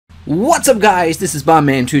What's up, guys? This is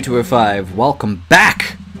Barnman2205. Welcome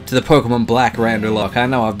back to the Pokemon Black Randolocke. I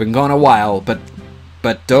know I've been gone a while, but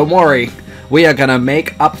don't worry. We are gonna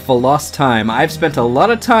make up for lost time. I've spent a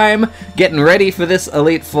lot of time getting ready for this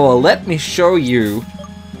Elite Four. Let me show you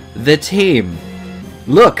the team.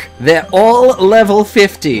 Look, they're all level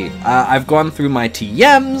 50. I've gone through my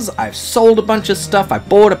TMs, I've sold a bunch of stuff, I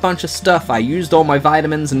bought a bunch of stuff, I used all my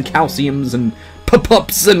vitamins and calciums and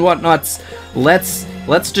pup-ups and whatnots.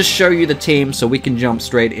 Let's just show you the team so we can jump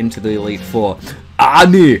straight into the Elite Four.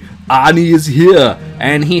 Ani is here,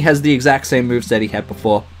 and he has the exact same moveset he had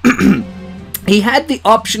before. He had the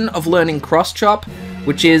option of learning Cross Chop,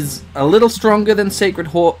 which is a little stronger than Sacred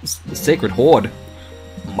Horde.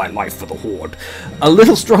 My life for the Horde. A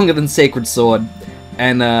little stronger than Sacred Sword,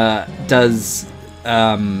 and does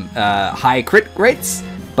high crit rates.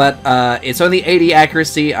 But it's only 80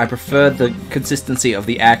 accuracy. I prefer the consistency of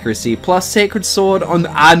the accuracy. Plus, Sacred Sword on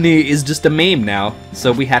Ani is just a meme now,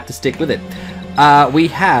 so we have to stick with it. We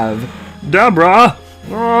have Deborah.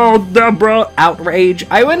 Oh, Deborah. Outrage.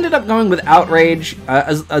 I ended up going with Outrage.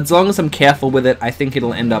 As long as I'm careful with it, I think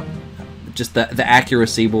it'll end up just the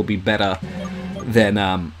accuracy will be better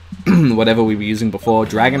than whatever we were using before.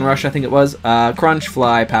 Dragon Rush, I think it was. Crunch,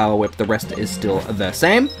 Fly, Power Whip. The rest is still the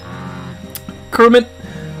same. Kermit.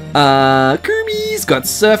 Kirby's got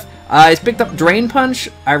Surf. He's picked up Drain Punch.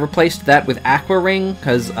 I replaced that with Aqua Ring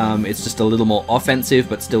because it's just a little more offensive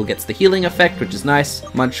but still gets the healing effect, which is nice.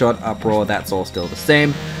 Mudshot, Uproar, that's all still the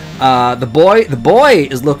same. The boy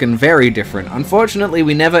is looking very different. Unfortunately,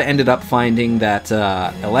 we never ended up finding that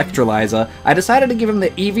Electrolyzer. I decided to give him the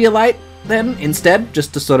Eviolite then instead,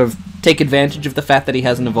 just to sort of take advantage of the fact that he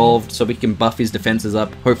hasn't evolved so we can buff his defenses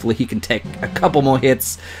up. Hopefully he can take a couple more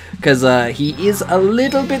hits, because he is a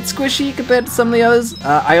little bit squishy compared to some of the others.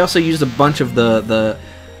 I also used a bunch of the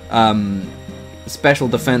special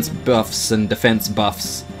defense buffs and defense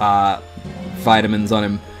buffs vitamins on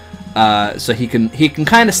him, so he can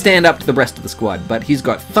kind of stand up to the rest of the squad. But he's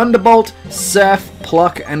got Thunderbolt, Surf,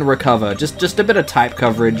 Pluck, and Recover. Just a bit of type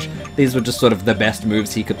coverage. These were just sort of the best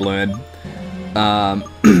moves he could learn.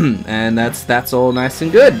 And that's all nice and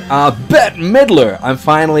good. Bette Midler! I'm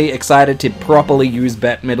finally excited to properly use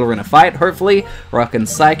Bette Midler in a fight, hopefully. Rockin'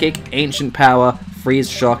 Psychic, Ancient Power, Freeze,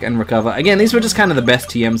 Shock, and Recover. Again, these were just kind of the best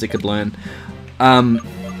TMs it could learn. I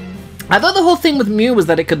thought the whole thing with Mew was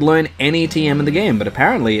that it could learn any TM in the game, but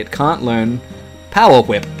apparently it can't learn Power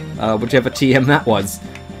Whip, whichever TM that was.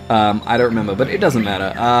 I don't remember, but it doesn't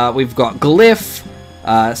matter. We've got Glyph,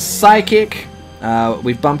 Psychic.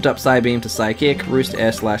 We've bumped up Psybeam to Psychic, Roost,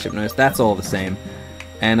 Air Slash, Hypnose. That's all the same.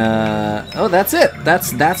 And oh, that's it.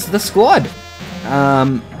 That's the squad.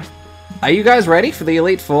 Are you guys ready for the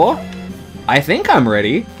Elite Four? I think I'm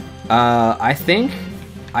ready. I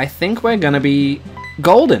think we're gonna be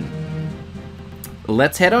golden.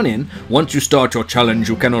 Let's head on in. Once you start your challenge,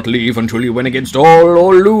 you cannot leave until you win against all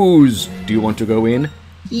or lose. Do you want to go in?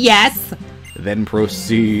 Yes. Then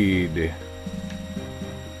proceed.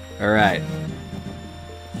 Alright.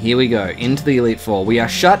 Here we go, into the Elite Four. We are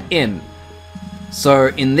shut in. So,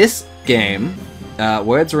 in this game,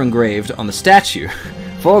 words are engraved on the statue.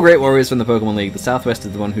 4 great warriors from the Pokemon League. The Southwest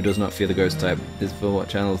is the one who does not fear the ghost type. This is for what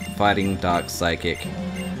channels? Fighting, Dark, Psychic.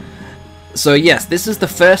 So yes, this is the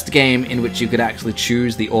first game in which you could actually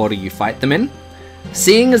choose the order you fight them in.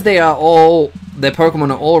 Seeing as their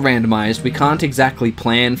Pokemon are all randomized, we can't exactly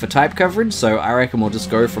plan for type coverage, so I reckon we'll just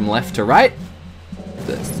go from left to right.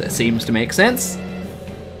 That seems to make sense.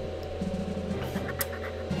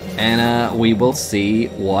 And we will see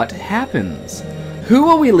what happens. Who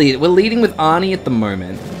are we leading? We're leading with Arnie at the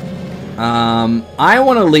moment. I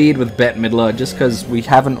want to lead with Bette Midler just because we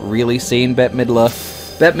haven't really seen Bette Midler.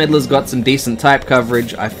 Bette Midler's got some decent type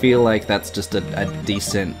coverage. I feel like that's just a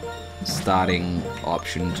decent starting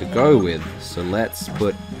option to go with. So let's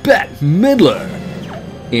put Bette Midler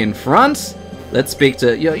in front. Let's speak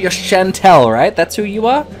to... You're Chantel, right? That's who you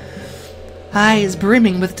are? Eyes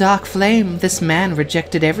brimming with dark flame, this man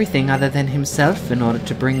rejected everything other than himself in order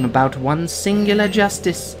to bring about one singular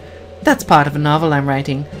justice. That's part of a novel I'm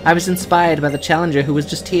writing. I was inspired by the challenger who was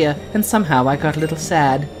just here, and somehow I got a little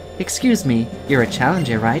sad. Excuse me, you're a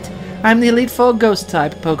challenger, right? I'm the Elite Four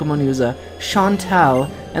Ghost-type Pokemon user,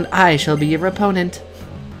 Chantal, and I shall be your opponent.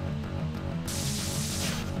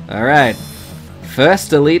 Alright.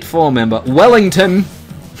 First Elite Four member, Wellington!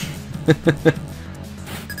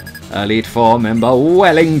 Elite Four member,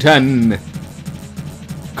 Wellington!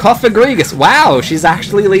 Coffagrigus! Wow, she's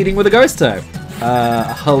actually leading with a Ghost type.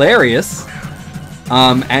 Hilarious.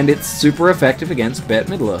 And it's super effective against Bette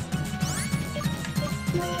Midler.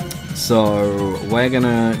 So we're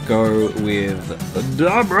gonna go with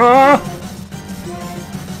Dabra.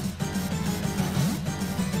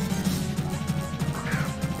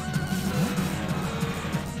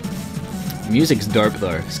 Music's dope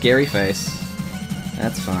though. Scary face.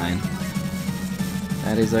 That's fine.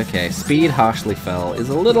 That is okay. Speed harshly fell is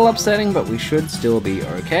a little upsetting, but we should still be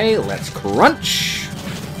okay. Let's crunch!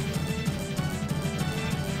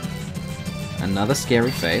 Another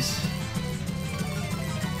scary face.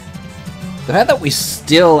 The fact that we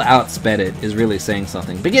still outsped it is really saying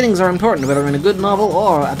something. Beginnings are important, whether in a good novel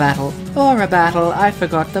or a battle. Or a battle. I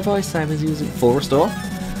forgot the voice I was using. Full restore.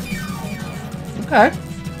 Okay.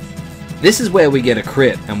 This is where we get a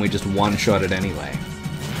crit and we just one-shot it anyway.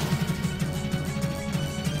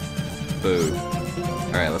 Boo.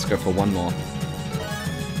 Alright, let's go for one more.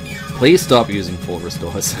 Please stop using full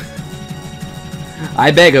restores.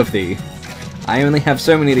 I beg of thee. I only have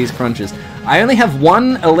so many of these crunches. I only have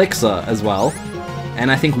one elixir as well,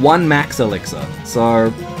 and I think one max elixir, so...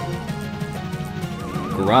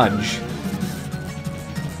 Grudge.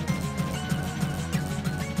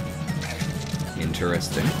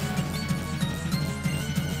 Interesting.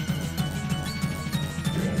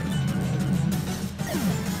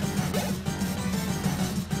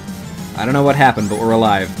 I don't know what happened, but we're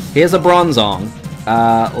alive. Here's a Bronzong.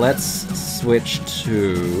 Let's switch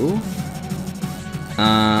to...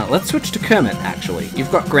 let's switch to Kermit, actually.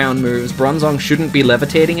 You've got ground moves. Bronzong shouldn't be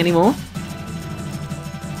levitating anymore.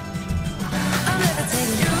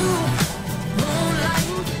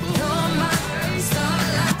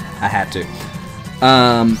 I had to.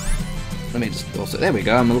 Let me just also... There we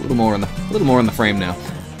go. I'm a little more in the frame now.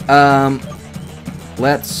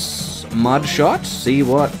 Let's Mud Shot. See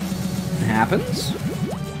what happens.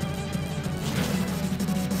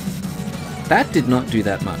 That did not do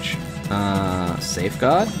that much.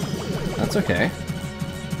 Safeguard? That's okay.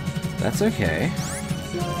 That's okay.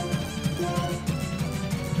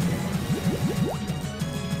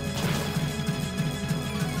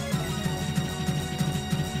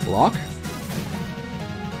 Block?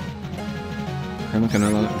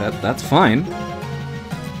 That's fine.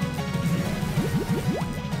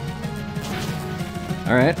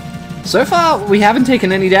 Alright. So far, we haven't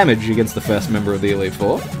taken any damage against the first member of the Elite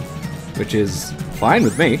Four, which is fine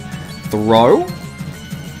with me. Throw?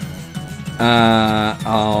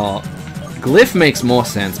 Glyph makes more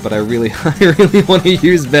sense, but I really want to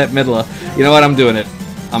use Bette Midler. You know what? I'm doing it.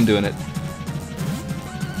 I'm doing it.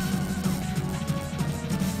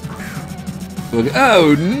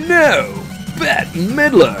 Oh no! Bette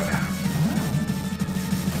Midler!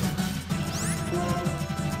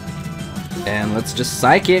 And let's just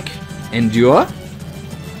Psychic. Endure.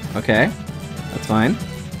 Okay. That's fine.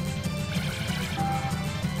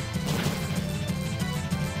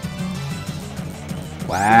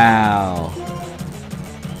 Wow.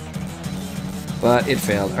 But it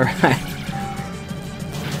failed. Alright.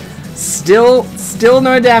 Still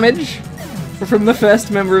no damage from the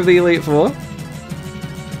first member of the Elite Four.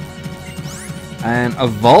 And a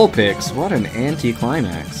Vulpix. What an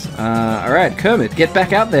anticlimax. Alright, Kermit, get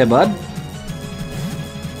back out there, bud.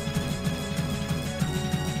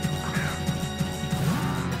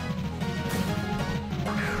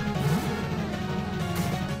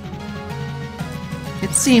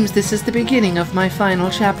 It seems this is the beginning of my final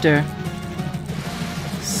chapter.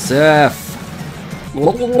 Surf.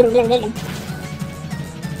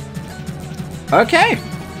 Okay.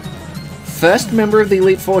 First member of the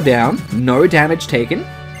Elite Four down. No damage taken.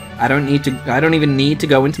 I don't even need to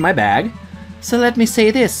go into my bag. So let me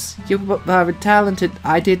say this. You are talented.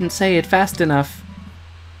 I didn't say it fast enough.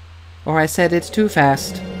 Or I said it too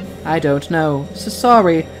fast. I don't know. So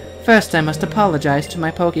sorry. First I must apologize to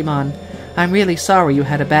my Pokemon. I'm really sorry you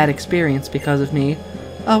had a bad experience because of me.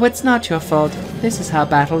 Oh, it's not your fault. This is how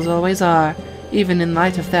battles always are. Even in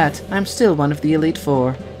light of that, I'm still one of the Elite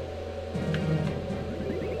Four.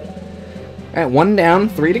 Alright, 1 down,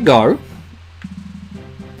 3 to go.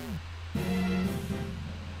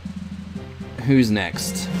 Who's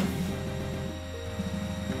next?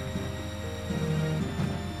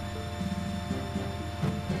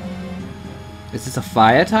 Is this a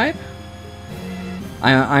fire type?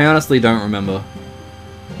 I honestly don't remember.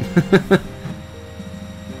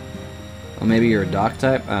 Or maybe you're a dark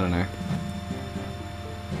type? I don't know.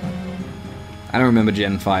 I don't remember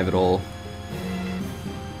Gen 5 at all.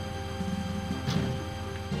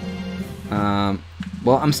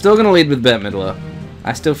 Well, I'm still gonna lead with Bette Midler.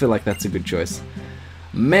 I still feel like that's a good choice.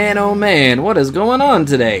 Man, oh man, what is going on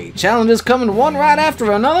today? Challenges coming one right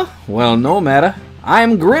after another? Well, no matter. I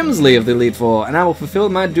am Grimsley of the Elite Four, and I will fulfill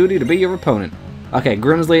my duty to be your opponent. Okay,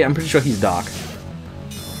 Grimsley, I'm pretty sure he's dark.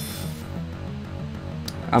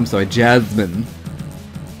 I'm sorry, Jasmine.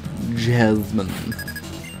 Jasmine.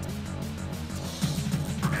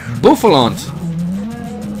 Buffalant!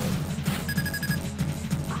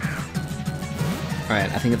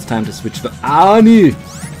 Alright, I think it's time to switch for Arnie!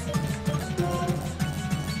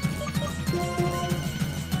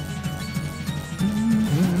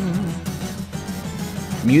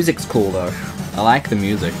 Music's cool though. I like the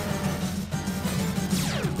music.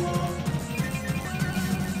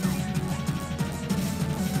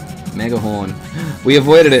 Mega Horn. We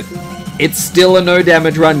avoided it. It's still a no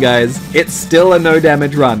damage run, guys. It's still a no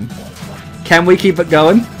damage run. Can we keep it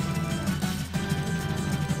going?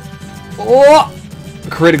 Oh!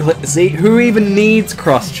 Critical hit. See, who even needs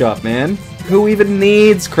cross chop, man? Who even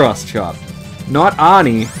needs cross chop? Not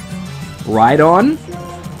Arnie. Right on?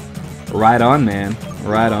 Right on, man.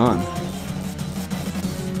 Right on.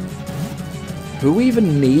 Who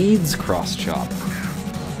even needs cross chop?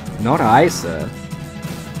 Not I, sir.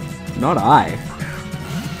 Not I.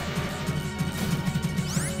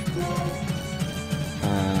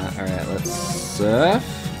 Alright, let's surf.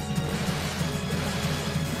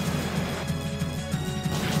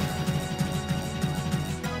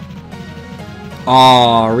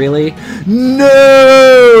 Oh, really?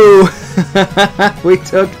 No! We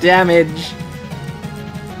took damage.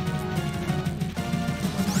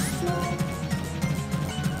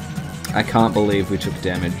 I can't believe we took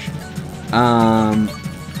damage.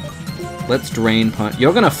 Let's Drain Punch.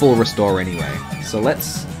 You're gonna full restore anyway. So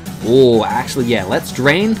let's... Oh, actually, yeah, let's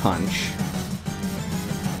Drain Punch.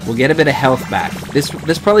 We'll get a bit of health back. This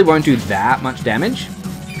probably won't do that much damage,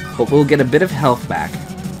 but we'll get a bit of health back.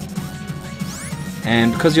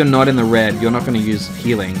 And because you're not in the red, you're not going to use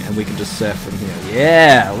healing, and we can just surf from here.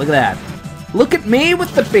 Yeah, look at that. Look at me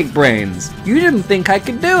with the big brains. You didn't think I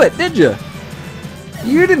could do it, did you?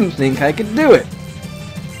 You didn't think I could do it.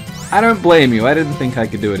 I don't blame you. I didn't think I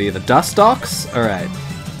could do it either. Dustox? Alright.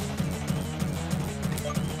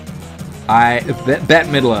 Bette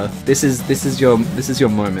Midler, this is your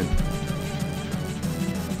moment.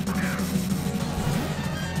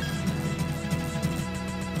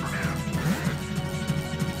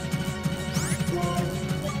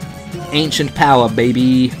 Ancient power,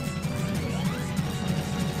 baby.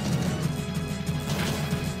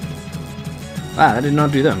 Wow, that did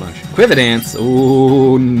not do that much. Quiver Dance.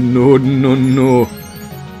 Oh no no no.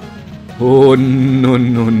 Oh no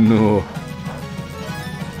no no.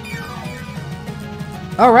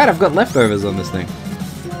 Alright, I've got leftovers on this thing.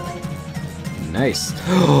 Nice.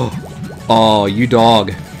 Oh, you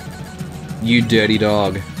dog. You dirty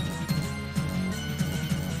dog.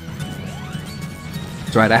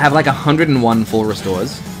 That's right, I have like 101 full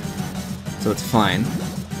restores. So it's fine.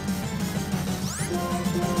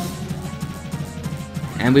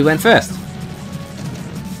 And we went first.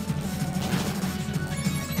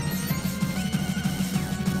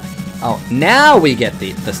 Oh, now we get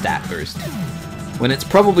the stat boost. When it's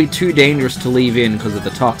probably too dangerous to leave in because of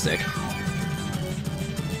the toxic.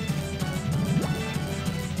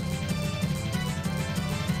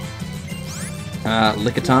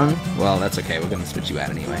 Lickitung? Well, that's okay, we're gonna switch you out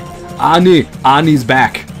anyway. Arnie's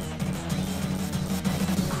back!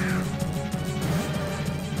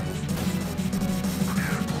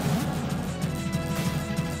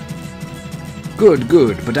 Good,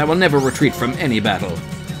 but I will never retreat from any battle.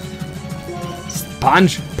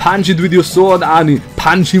 Punch it with your sword, Arnie!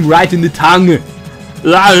 Punch him right in the tongue!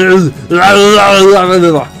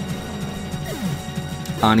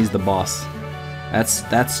 Arnie's the boss.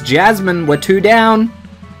 That's Jasmine. We're 2 down.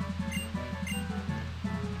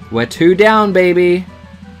 We're 2 down, baby.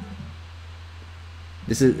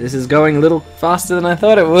 This is going a little faster than I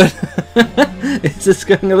thought it would. It's just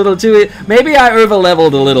going a little too... Maybe I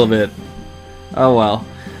over-leveled a little bit. Oh well.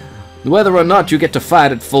 Whether or not you get to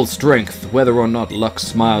fight at full strength, whether or not luck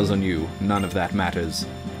smiles on you, none of that matters.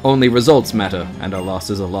 Only results matter, and a loss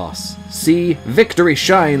is a loss. See, victory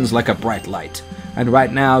shines like a bright light. And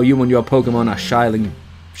right now, you and your Pokemon are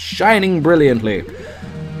shining brilliantly.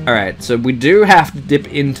 Alright, so we do have to dip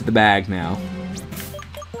into the bag now.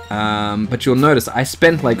 But you'll notice, I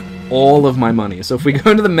spent like all of my money. So if we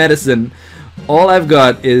go into the medicine, all I've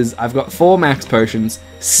got 4 max potions,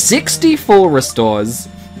 60 full restores,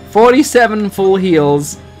 47 full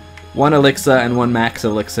heals, 1 elixir and 1 max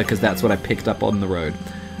elixir, because that's what I picked up on the road.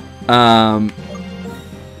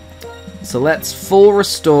 So let's full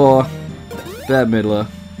restore Bette Midler.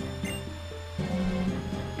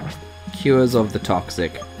 Cures of the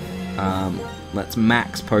toxic. Let's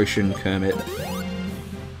max potion Kermit.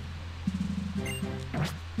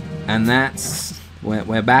 And that's...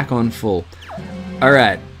 We're back on full.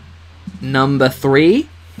 Alright. Number 3.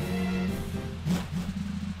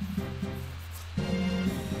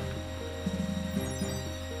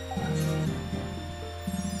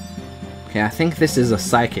 Okay, I think this is a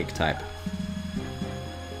psychic type.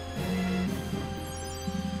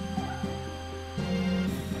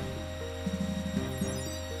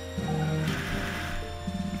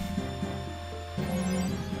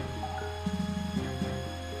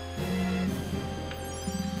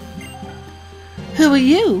 Who are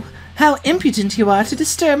you? How impudent you are to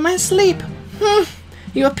disturb my sleep.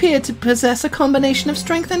 You appear to possess a combination of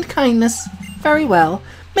strength and kindness. Very well.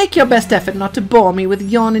 Make your best effort not to bore me with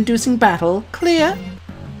yawn-inducing battle. Clear?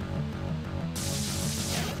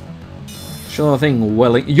 Sure thing,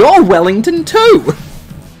 You're Wellington too!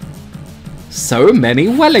 So many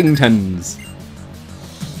Wellingtons!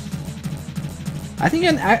 I think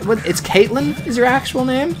it's Caitlin is your actual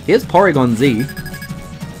name? Here's Porygon Z.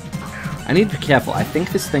 I need to be careful. I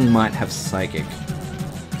think this thing might have Psychic.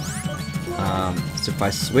 So if I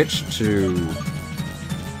switch to...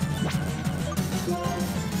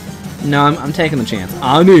 No, I'm taking the chance.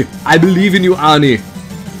 Arnie! I believe in you, Arnie!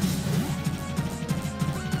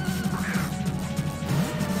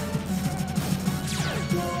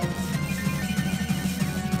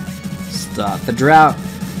 Start the drought.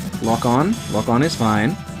 Lock on. Lock on is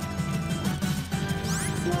fine.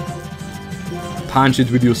 Punch it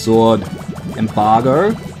with your sword.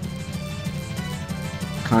 Embargo.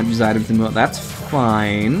 Can't use items anymore. That's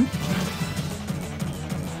fine.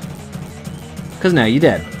 Because now you're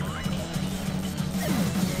dead.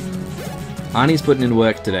 Arnie's putting in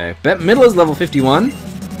work today. Bet Middle is level 51.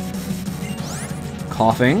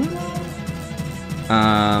 Coughing.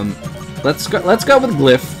 Let's go with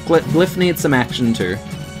Glyph. Glyph needs some action too.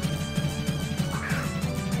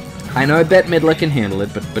 I know Bet Midler can handle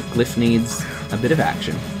it, but Glyph needs a bit of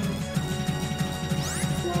action.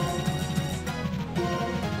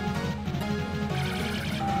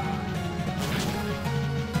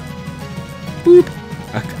 Boop!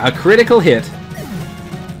 A critical hit.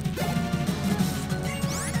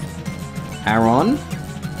 Aron.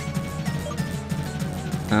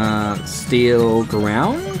 Steel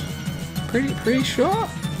ground? Pretty sure?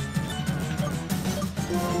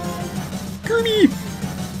 Goody!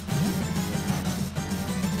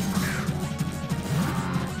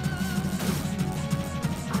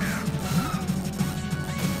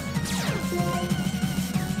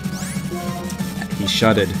 He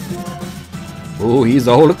shuddered. Oh, he's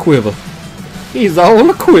all a quiver. He's all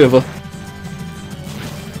a quiver.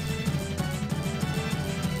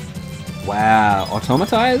 Wow,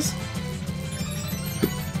 automatize?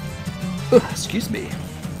 Excuse me.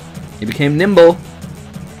 He became nimble.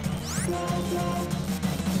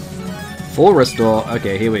 Full restore.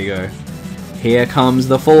 Okay, here we go. Here comes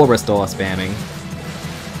the full restore spamming.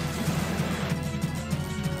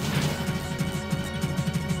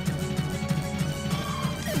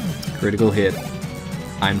 Critical hit.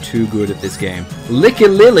 I'm too good at this game.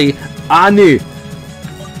 Licky-lily, Arnie!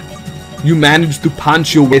 You managed to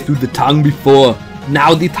punch your way through the tongue before.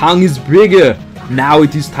 Now the tongue is bigger. Now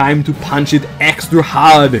it is time to punch it extra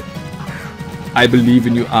hard. I believe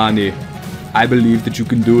in you, Arnie. I believe that you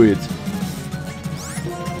can do it.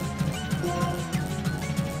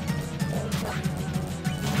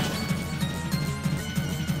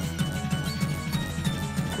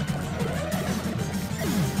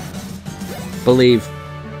 Believe.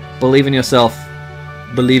 Believe in yourself.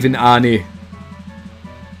 Believe in Arnie.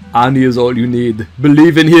 Arnie is all you need.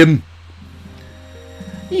 Believe in him.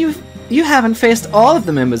 You haven't faced all of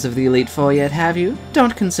the members of the Elite Four yet, have you?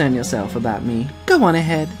 Don't concern yourself about me. Go on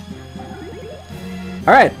ahead.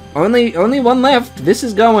 Alright, only one left. This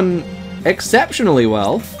is going exceptionally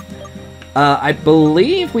well. I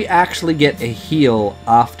believe we actually get a heal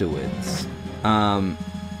afterwards.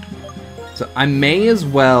 So I may as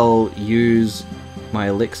well use my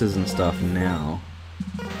elixirs and stuff now.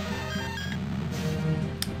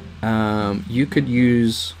 You could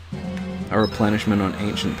use a replenishment on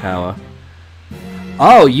ancient power.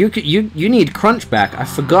 Oh, you need crunch back. I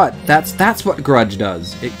forgot. That's what grudge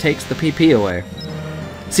does. It takes the PP away.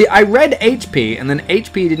 See, I read HP and then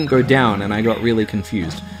HP didn't go down and I got really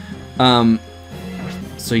confused.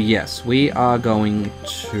 So yes, we are going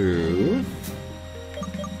to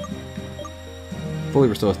fully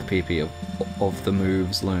restores the PP of the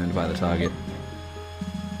moves learned by the target.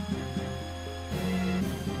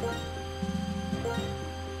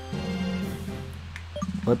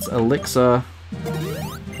 Let's elixir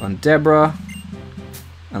on Deborah,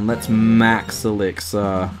 and let's max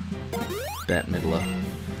elixir Bet Midler.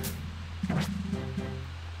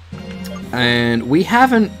 And we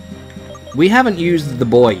haven't used the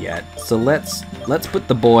boy yet, so let's put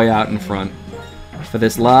the boy out in front for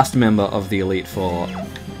this last member of the Elite Four,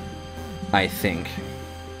 I think.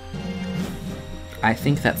 I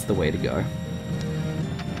think that's the way to go.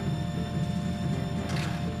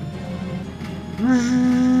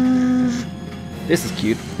 This is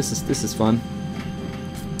cute. This is fun.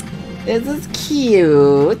 This is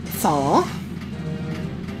cute. Aw.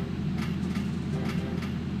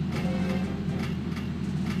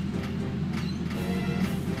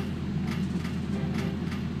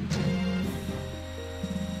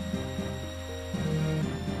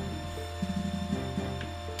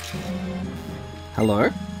 Hello?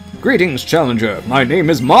 Greetings, Challenger. My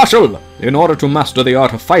name is Marshall. In order to master the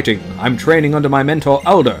art of fighting, I'm training under my mentor,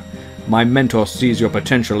 Elder. My mentor sees your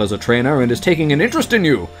potential as a trainer and is taking an interest in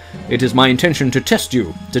you. It is my intention to test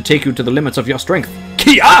you, to take you to the limits of your strength.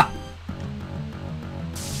 Kia!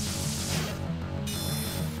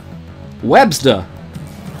 Webster!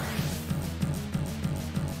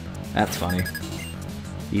 That's funny.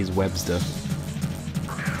 He's Webster.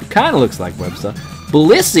 He kinda looks like Webster.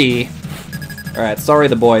 Blissey! Alright, sorry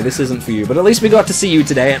the boy, this isn't for you, but at least we got to see you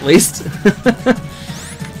today, at least.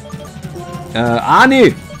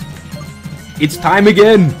 Arnie! It's time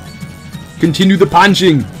again! Continue the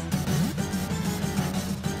punching!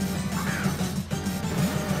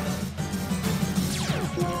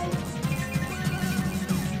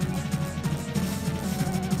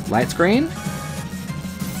 Light screen?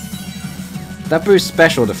 That boosts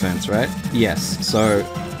special defense, right? Yes, so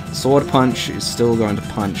sword punch is still going to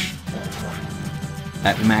punch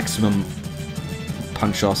at maximum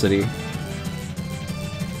punchosity.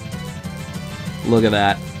 Look at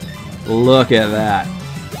that. Look at that.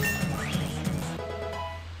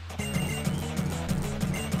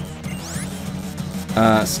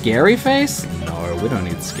 Scary face? No, we don't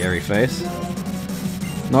need scary face.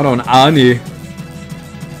 Not on Arnie.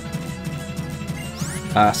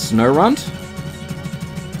 Snow Runt?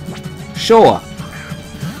 Sure.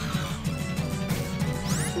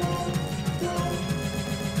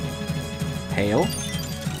 Hail?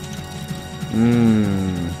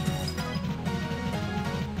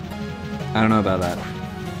 I don't know about that.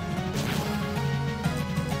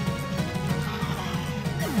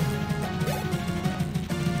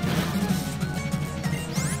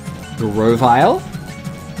 Grovile?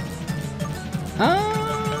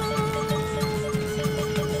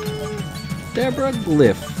 Deborah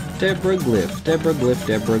Glyph. Deborah Glyph. Deborah Glyph.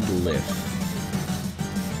 Deborah Glyph.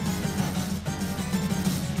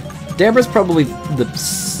 Deborah's probably the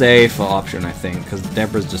safer option, I think, because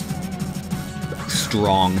Deborah's just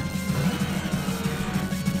strong.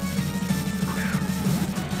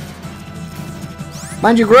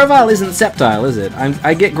 Mind you, Grovile isn't Sceptile, is it?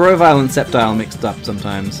 I get Grovile and Sceptile mixed up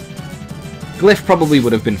sometimes. Glyph probably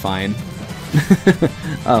would have been fine.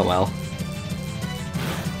 Oh well.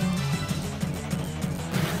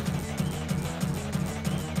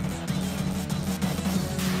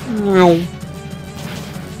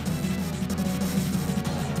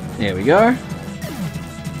 There we go.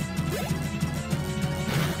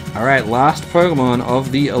 Alright, last Pokemon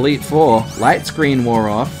of the Elite Four. Light screen wore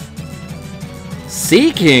off.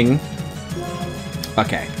 Seeking?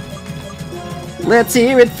 Okay. Let's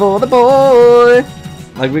hear it for the boy!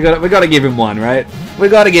 Like, we gotta give him one, right? We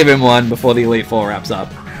gotta give him one before the Elite Four wraps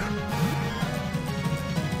up.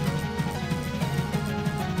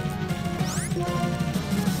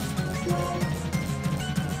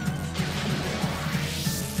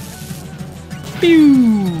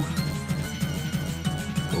 Pew!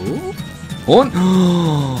 Oh! Horn!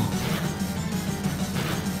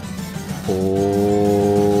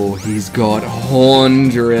 Oh, he's got Horn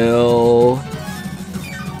Drill.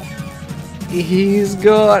 He's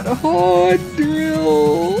got Horn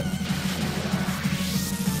Drill.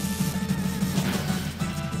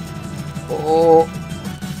 Oh,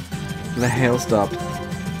 the hail stopped.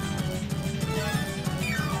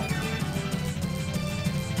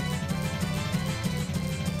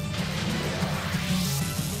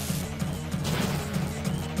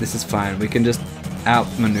 This is fine. We can just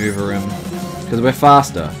outmaneuver him because we're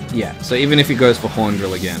faster. Yeah. So even if he goes for Horn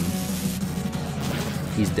Drill again,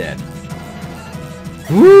 he's dead.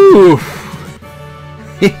 Woo!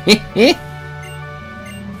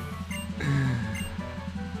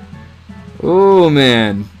 Oh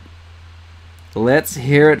man. Let's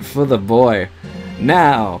hear it for the boy.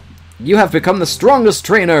 Now, you have become the strongest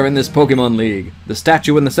trainer in this Pokemon League. The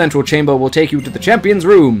statue in the central chamber will take you to the Champion's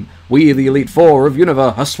Room. We, the Elite Four of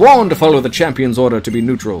Unova, are sworn to follow the Champion's order to be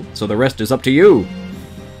neutral, so the rest is up to you.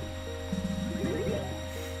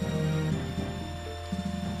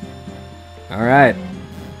 Alright.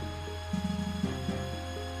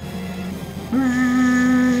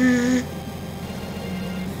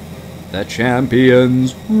 The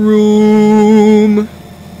Champion's Room.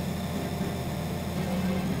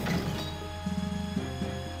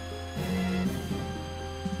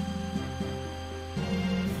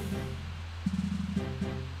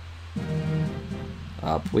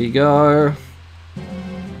 we go.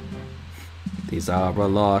 These are a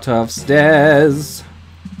lot of stairs.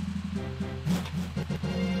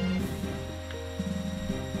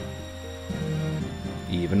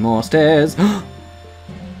 Even more stairs.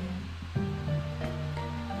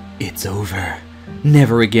 It's over.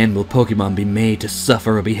 Never again will Pokemon be made to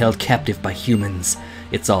suffer or be held captive by humans.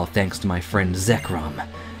 It's all thanks to my friend Zekrom.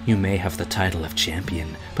 You may have the title of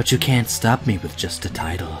champion, but you can't stop me with just a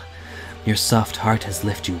title. Your soft heart has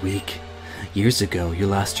left you weak. Years ago, you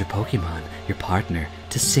lost your Pokemon, your partner,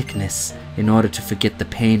 to sickness. In order to forget the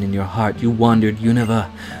pain in your heart, you wandered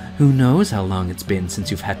Unova. Who knows how long it's been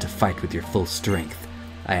since you've had to fight with your full strength.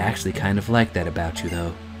 I actually kind of like that about you,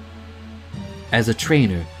 though. As a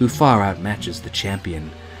trainer who far outmatches the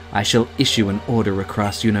champion, I shall issue an order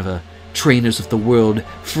across Unova. Trainers of the world,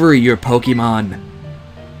 free your Pokemon!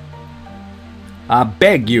 I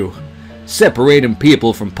beg you, separating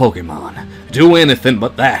people from Pokemon. Do anything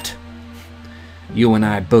but that. You and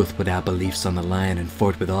I both put our beliefs on the line and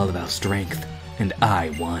fought with all of our strength, and I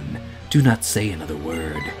won. Do not say another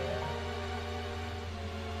word.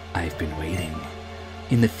 I've been waiting.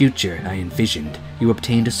 In the future, I envisioned, you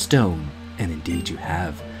obtained a stone, and indeed you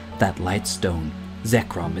have. That light stone,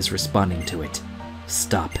 Zekrom is responding to it.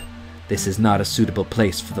 Stop. This is not a suitable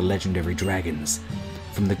place for the legendary dragons.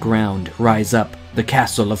 From the ground, rise up, the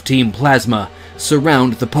castle of Team Plasma.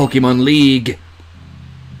 Surround the Pokemon League.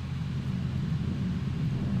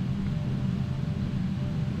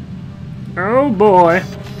 Oh boy.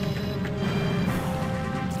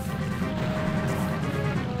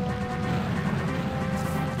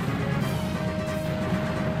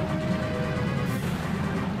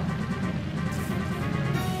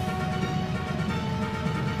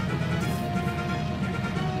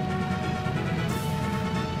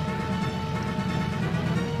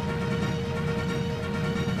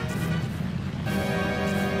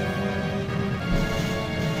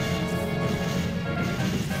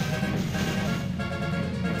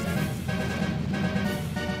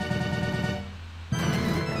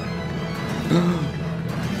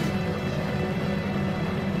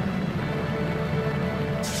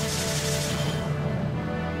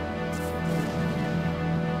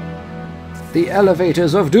 The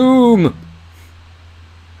elevators of doom!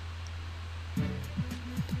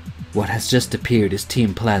 What has just appeared is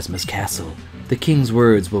Team Plasma's castle. The king's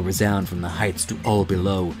words will resound from the heights to all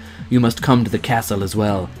below. You must come to the castle as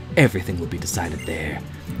well. Everything will be decided there.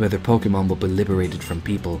 Whether Pokemon will be liberated from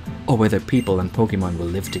people, or whether people and Pokemon will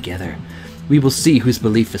live together. We will see whose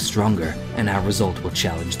belief is stronger, and our result will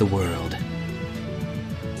challenge the world.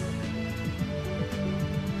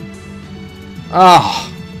 Ah!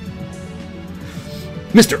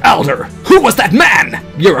 Mr. Alder, who was that man?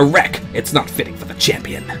 You're a wreck. It's not fitting for the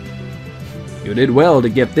champion. You did well to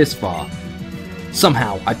get this far.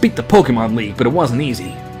 Somehow, I beat the Pokemon League, but it wasn't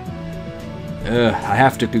easy. I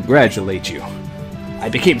have to congratulate you. I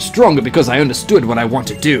became stronger because I understood what I want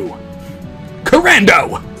to do.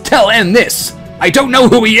 Corando! Tell N this! I don't know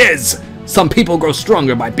who he is! Some people grow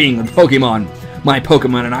stronger by being with Pokemon. My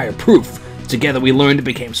Pokemon and I are proof. Together we learned and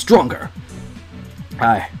became stronger.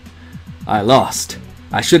 I lost.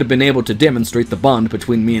 I should have been able to demonstrate the bond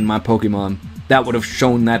between me and my Pokemon. That would have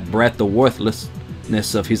shown that Brett the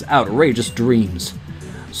worthlessness of his outrageous dreams.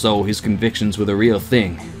 So his convictions were the real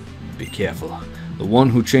thing. Be careful. The one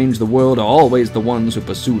who changed the world are always the ones who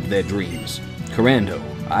pursued their dreams. Corando,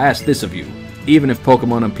 I ask this of you. Even if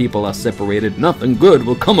Pokemon and people are separated, nothing good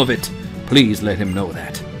will come of it. Please let him know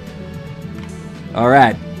that.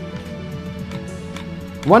 Alright.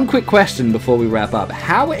 One quick question before we wrap up.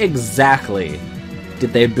 How exactly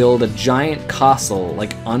did they build a giant castle,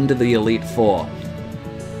 like, under the Elite Four?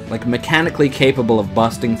 Like, mechanically capable of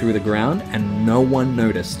busting through the ground, and no one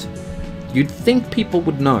noticed. You'd think people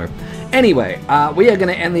would know. Anyway, we are going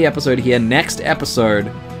to end the episode here. Next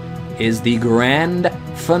episode is the grand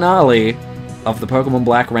finale of the Pokemon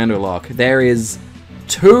Black Randolocke. There is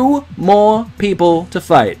 2 more people to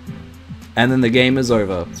fight, and then the game is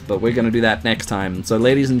over. But we're going to do that next time. So,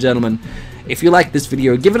 ladies and gentlemen, if you liked this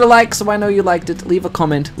video, give it a like so I know you liked it. Leave a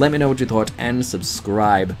comment, let me know what you thought, and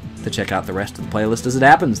subscribe to check out the rest of the playlist as it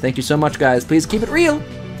happens. Thank you so much, guys. Please keep it real,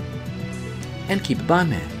 and keep it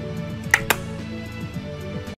Barnman.